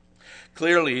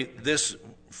 Clearly, this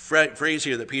phrase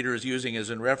here that Peter is using is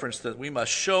in reference that we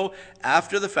must show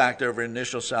after the fact of our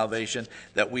initial salvation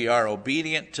that we are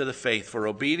obedient to the faith. For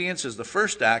obedience is the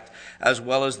first act as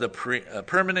well as the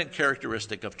permanent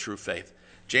characteristic of true faith.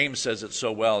 James says it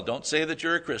so well. Don't say that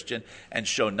you're a Christian and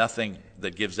show nothing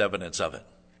that gives evidence of it.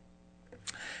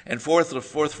 And the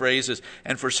fourth phrase is,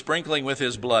 and for sprinkling with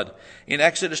his blood. In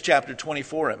Exodus chapter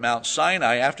 24 at Mount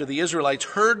Sinai, after the Israelites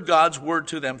heard God's word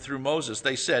to them through Moses,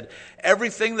 they said,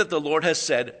 everything that the Lord has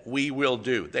said, we will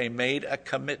do. They made a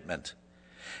commitment.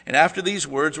 And after these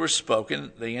words were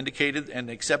spoken, they indicating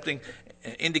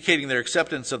their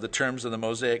acceptance of the terms of the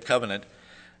Mosaic covenant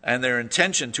and their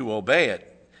intention to obey it.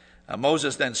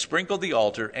 Moses then sprinkled the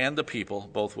altar and the people,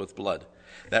 both with blood.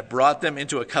 That brought them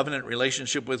into a covenant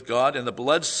relationship with God, and the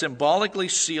blood symbolically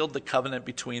sealed the covenant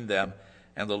between them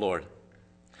and the Lord.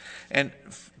 And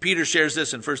Peter shares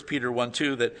this in 1 Peter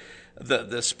 1:2, that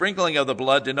the sprinkling of the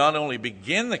blood did not only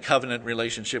begin the covenant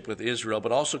relationship with Israel,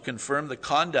 but also confirm the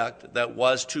conduct that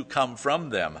was to come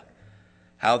from them,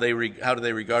 how they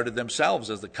regarded themselves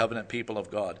as the covenant people of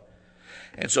God.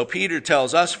 And so Peter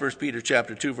tells us, 1 Peter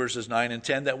chapter 2, verses 9 and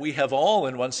 10, that we have all,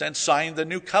 in one sense, signed the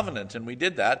new covenant. And we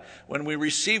did that when we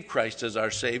received Christ as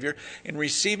our Savior. In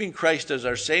receiving Christ as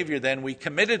our Savior, then we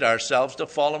committed ourselves to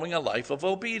following a life of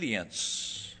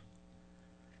obedience.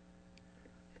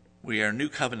 We are new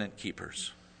covenant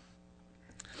keepers.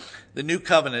 The new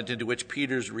covenant into which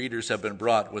Peter's readers have been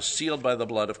brought was sealed by the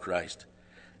blood of Christ.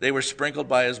 They were sprinkled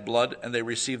by his blood, and they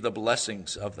received the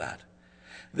blessings of that.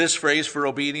 This phrase for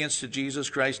obedience to Jesus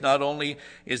Christ not only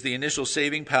is the initial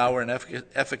saving power and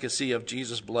efficacy of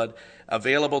Jesus' blood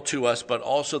available to us, but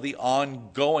also the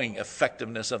ongoing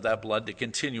effectiveness of that blood to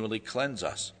continually cleanse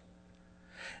us.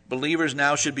 Believers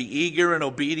now should be eager and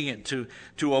obedient to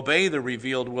obey the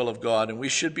revealed will of God, and we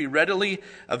should be readily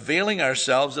availing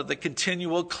ourselves of the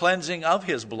continual cleansing of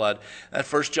his blood. That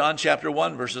 1 John chapter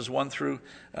 1, verses 1 through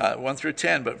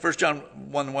 10. But 1 John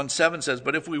 1:7 says,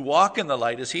 but if we walk in the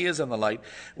light as he is in the light,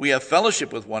 we have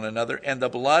fellowship with one another, and the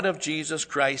blood of Jesus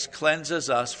Christ cleanses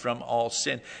us from all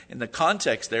sin. In the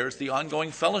context there, it's the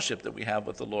ongoing fellowship that we have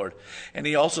with the Lord. And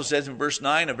he also says in verse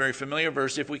 9, a very familiar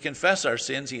verse, if we confess our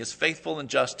sins, he is faithful and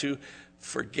just to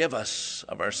forgive us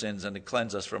of our sins and to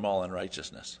cleanse us from all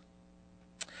unrighteousness.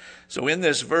 So in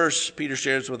this verse, Peter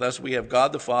shares with us, we have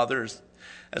God the Father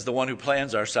as the one who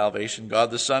plans our salvation.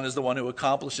 God the Son is the one who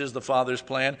accomplishes the Father's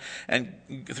plan. And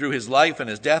through his life and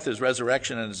his death, his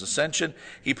resurrection and his ascension,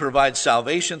 he provides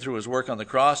salvation through his work on the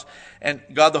cross. And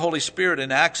God the Holy Spirit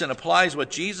enacts and applies what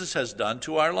Jesus has done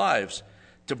to our lives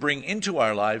to bring into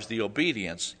our lives the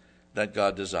obedience that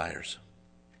God desires.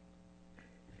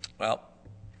 Well,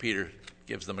 Peter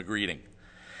gives them a greeting.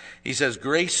 He says,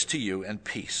 grace to you and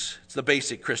peace. It's the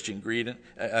basic Christian greeting,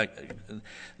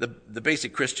 the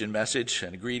basic Christian message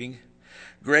and greeting.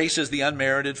 Grace is the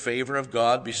unmerited favor of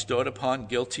God bestowed upon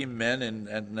guilty men in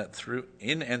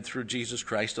and through Jesus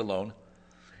Christ alone.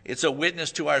 It's a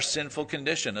witness to our sinful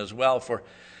condition as well, for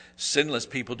sinless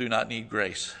people do not need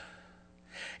grace.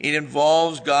 It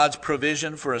involves God's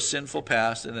provision for a sinful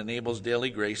past and enables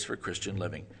daily grace for Christian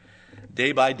living.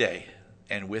 Day by day,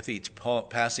 and with each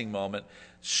passing moment,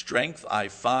 strength I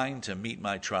find to meet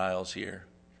my trials here.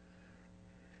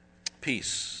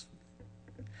 Peace,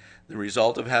 the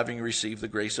result of having received the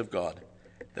grace of God,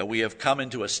 that we have come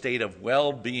into a state of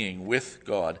well-being with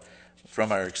God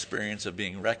from our experience of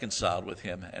being reconciled with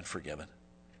him and forgiven.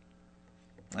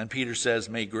 And Peter says,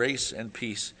 may grace and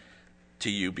peace to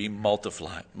you be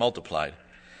multiplied.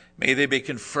 May they be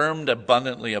confirmed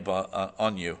abundantly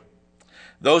on you.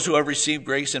 Those who have received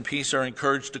grace and peace are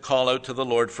encouraged to call out to the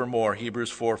Lord for more,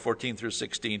 Hebrews 4:14 through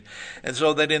 16. And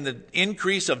so that in the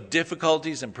increase of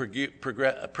difficulties and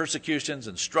persecutions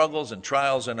and struggles and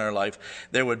trials in our life,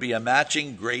 there would be a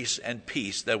matching grace and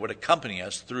peace that would accompany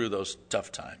us through those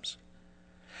tough times.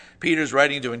 Peter's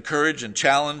writing to encourage and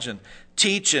challenge and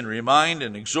teach and remind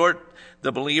and exhort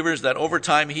the believers that over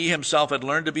time he himself had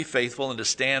learned to be faithful and to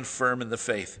stand firm in the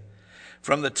faith.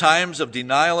 From the times of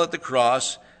denial at the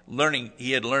cross,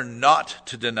 he had learned not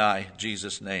to deny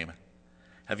Jesus' name.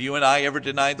 Have you and I ever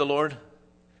denied the Lord?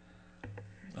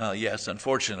 Yes,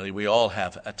 unfortunately, we all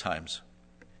have at times.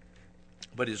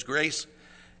 But his grace,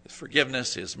 his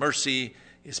forgiveness, his mercy,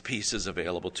 his peace is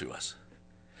available to us.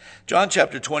 John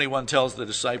chapter 21 tells the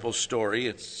disciples' story.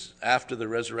 It's after the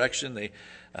resurrection. They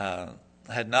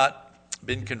had not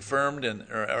been confirmed,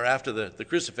 or after the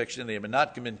crucifixion, they had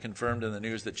not been confirmed in the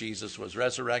news that Jesus was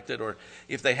resurrected, or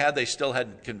if they had, they still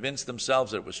hadn't convinced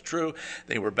themselves that it was true.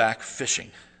 They were back fishing.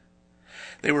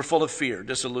 They were full of fear,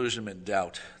 disillusionment,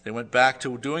 doubt. They went back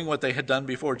to doing what they had done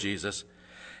before Jesus.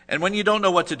 And when you don't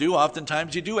know what to do,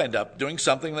 oftentimes you do end up doing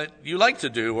something that you like to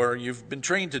do, or you've been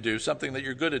trained to do, something that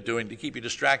you're good at doing to keep you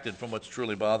distracted from what's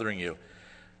truly bothering you,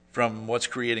 from what's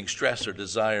creating stress or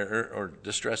desire or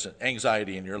distress and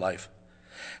anxiety in your life.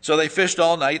 So they fished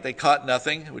all night. They caught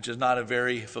nothing, which is not a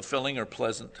very fulfilling or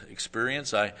pleasant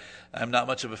experience. I'm not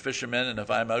much of a fisherman, and if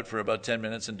I'm out for about 10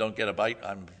 minutes and don't get a bite,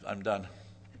 I'm done.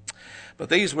 But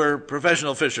these were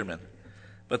professional fishermen.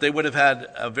 But they would have had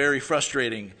a very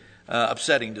frustrating,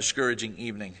 upsetting, discouraging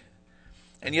evening.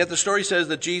 And yet the story says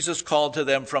that Jesus called to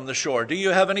them from the shore, "Do you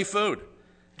have any food?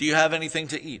 Do you have anything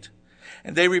to eat?"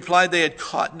 And they replied they had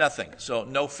caught nothing. So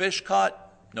no fish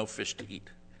caught, no fish to eat.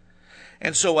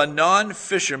 And so a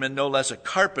non-fisherman, no less a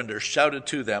carpenter, shouted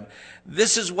to them,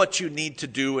 "This is what you need to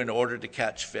do in order to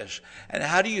catch fish." And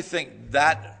how do you think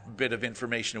that bit of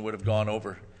information would have gone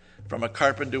over from a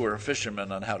carpenter or a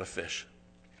fisherman on how to fish?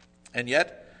 And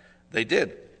yet, they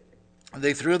did.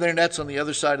 They threw their nets on the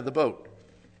other side of the boat,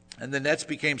 and the nets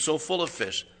became so full of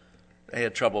fish, they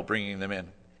had trouble bringing them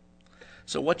in.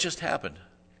 So what just happened?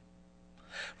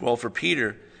 Well, for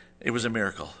Peter, it was a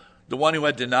miracle. The one who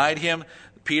had denied him,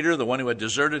 Peter, the one who had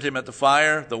deserted him at the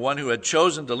fire, the one who had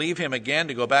chosen to leave him again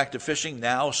to go back to fishing,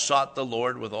 now sought the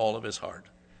Lord with all of his heart.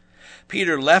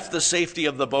 Peter left the safety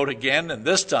of the boat again, and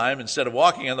this time, instead of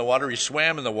walking on the water, he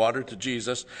swam in the water to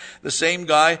Jesus. The same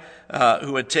guy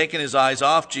who had taken his eyes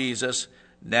off Jesus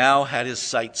now had his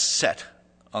sights set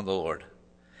on the Lord.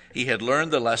 He had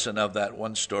learned the lesson of that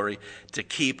one story to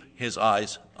keep his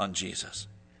eyes on Jesus.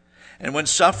 And when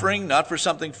suffering, not for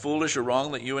something foolish or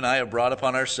wrong that you and I have brought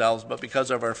upon ourselves, but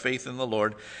because of our faith in the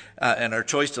Lord and our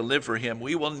choice to live for him,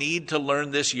 we will need to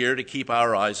learn this year to keep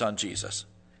our eyes on Jesus.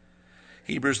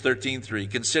 Hebrews 13:3.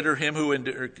 Consider him who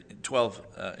endured.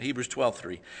 Hebrews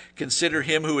 12:3. Consider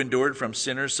him who endured from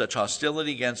sinners such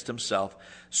hostility against himself,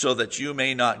 so that you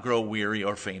may not grow weary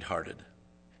or faint-hearted.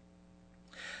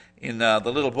 In the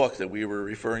little book that we were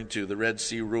referring to, the Red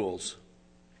Sea Rules,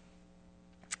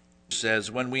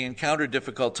 says, when we encounter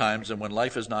difficult times and when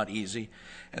life is not easy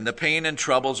and the pain and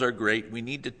troubles are great, we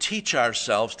need to teach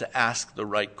ourselves to ask the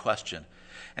right question.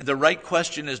 And the right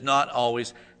question is not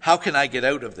always, how can I get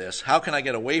out of this? How can I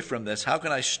get away from this? How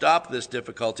can I stop this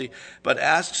difficulty? But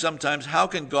ask sometimes, how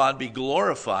can God be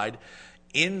glorified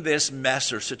in this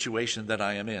mess or situation that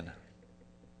I am in?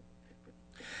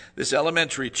 This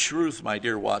elementary truth, my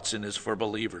dear Watson, is for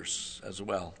believers as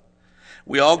well.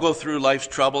 We all go through life's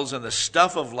troubles, and the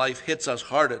stuff of life hits us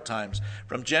hard at times.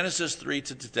 From Genesis 3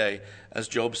 to today, as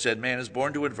Job said, man is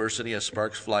born to adversity as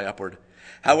sparks fly upward.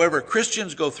 However,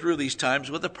 Christians go through these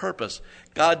times with a purpose.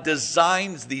 God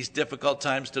designs these difficult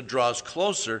times to draw us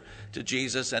closer to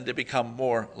Jesus and to become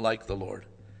more like the Lord.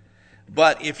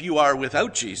 But if you are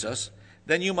without Jesus,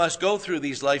 then you must go through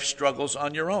these life struggles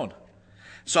on your own.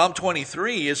 Psalm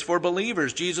 23 is for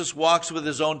believers. Jesus walks with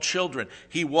his own children.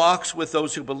 He walks with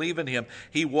those who believe in him.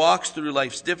 He walks through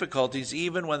life's difficulties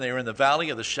even when they are in the valley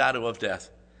of the shadow of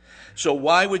death. So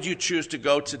why would you choose to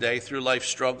go today through life's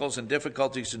struggles and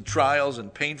difficulties and trials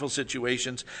and painful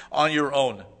situations on your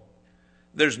own?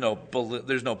 There's no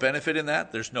benefit in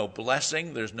that. There's no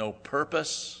blessing. There's no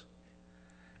purpose.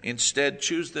 Instead,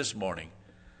 choose this morning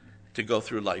to go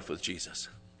through life with Jesus.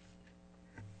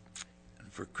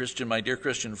 For Christian, my dear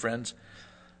Christian friends,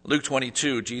 Luke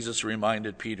 22, Jesus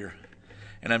reminded Peter,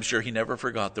 and I'm sure he never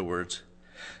forgot the words,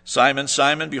 Simon,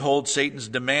 Simon, behold, Satan's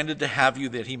demanded to have you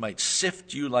that he might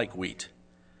sift you like wheat.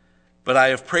 But I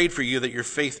have prayed for you that your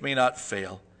faith may not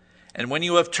fail. And when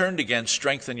you have turned again,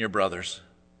 strengthen your brothers.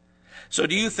 So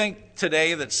do you think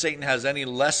today that Satan has any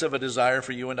less of a desire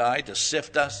for you and I to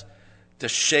sift us, to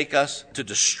shake us, to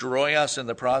destroy us in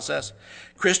the process?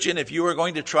 Christian, if you are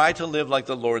going to try to live like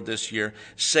the Lord this year,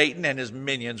 Satan and his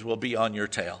minions will be on your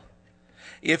tail.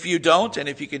 If you don't, and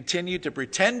if you continue to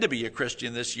pretend to be a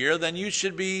Christian this year, then you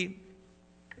should be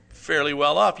fairly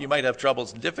well off. You might have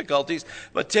troubles and difficulties,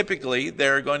 but typically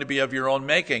they're going to be of your own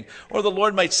making. Or the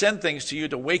Lord might send things to you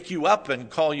to wake you up and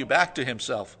call you back to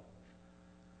himself.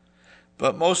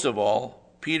 But most of all,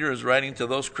 Peter is writing to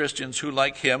those Christians who,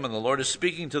 like him, and the Lord is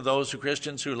speaking to those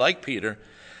Christians who, like Peter,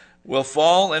 will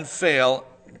fall and fail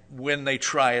when they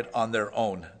try it on their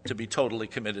own to be totally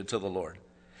committed to the Lord.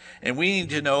 And we need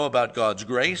to know about God's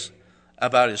grace,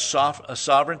 about his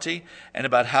sovereignty, and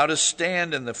about how to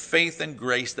stand in the faith and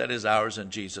grace that is ours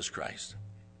in Jesus Christ.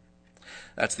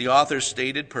 That's the author's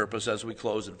stated purpose as we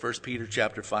close in 1 Peter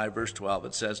chapter 5, verse 12.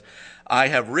 It says, I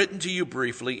have written to you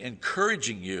briefly,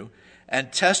 encouraging you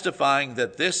and testifying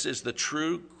that this is the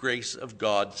true grace of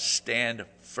God. Stand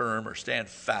firm or stand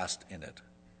fast in it.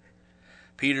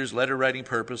 Peter's letter writing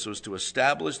purpose was to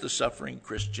establish the suffering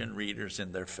Christian readers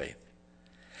in their faith.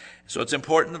 So it's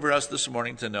important for us this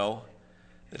morning to know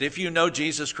that if you know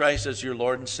Jesus Christ as your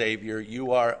Lord and Savior,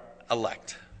 you are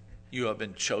elect. You have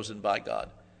been chosen by God.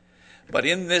 But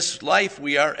in this life,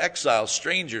 we are exiles,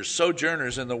 strangers,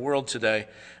 sojourners in the world today.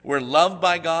 We're loved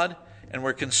by God, and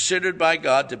we're considered by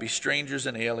God to be strangers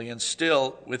and aliens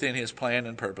still within his plan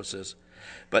and purposes.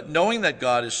 But knowing that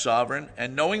God is sovereign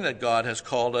and knowing that God has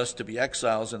called us to be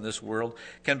exiles in this world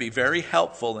can be very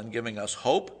helpful in giving us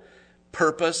hope,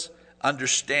 purpose,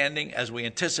 understanding as we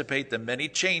anticipate the many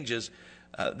changes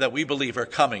that we believe are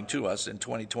coming to us in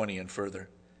 2020 and further.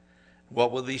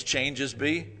 What will these changes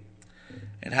be?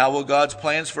 And how will God's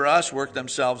plans for us work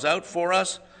themselves out for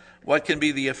us? What will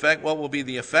be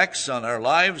the effects on our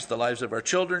lives, the lives of our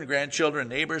children, grandchildren,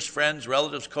 neighbors, friends,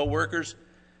 relatives, co-workers?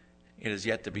 It is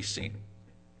yet to be seen.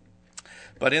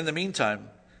 But in the meantime,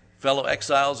 fellow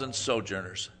exiles and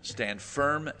sojourners, stand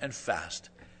firm and fast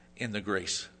in the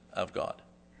grace of God.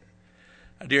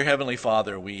 Dear Heavenly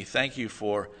Father, we thank you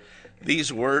for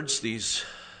these words, these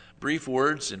brief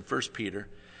words in 1 Peter.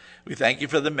 We thank you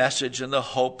for the message and the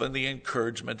hope and the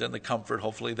encouragement and the comfort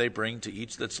hopefully they bring to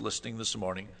each that's listening this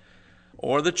morning.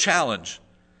 Or the challenge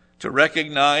to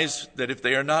recognize that if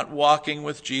they are not walking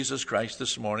with Jesus Christ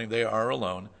this morning, they are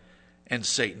alone, and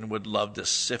Satan would love to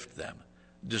sift them,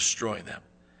 destroy them.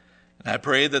 And I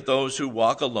pray that those who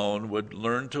walk alone would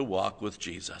learn to walk with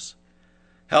Jesus.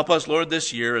 Help us, Lord,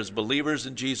 this year as believers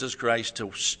in Jesus Christ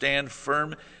to stand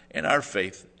firm in our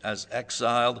faith as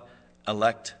exiled,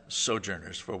 elect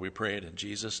sojourners. For we pray it in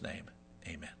Jesus' name.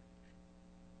 Amen.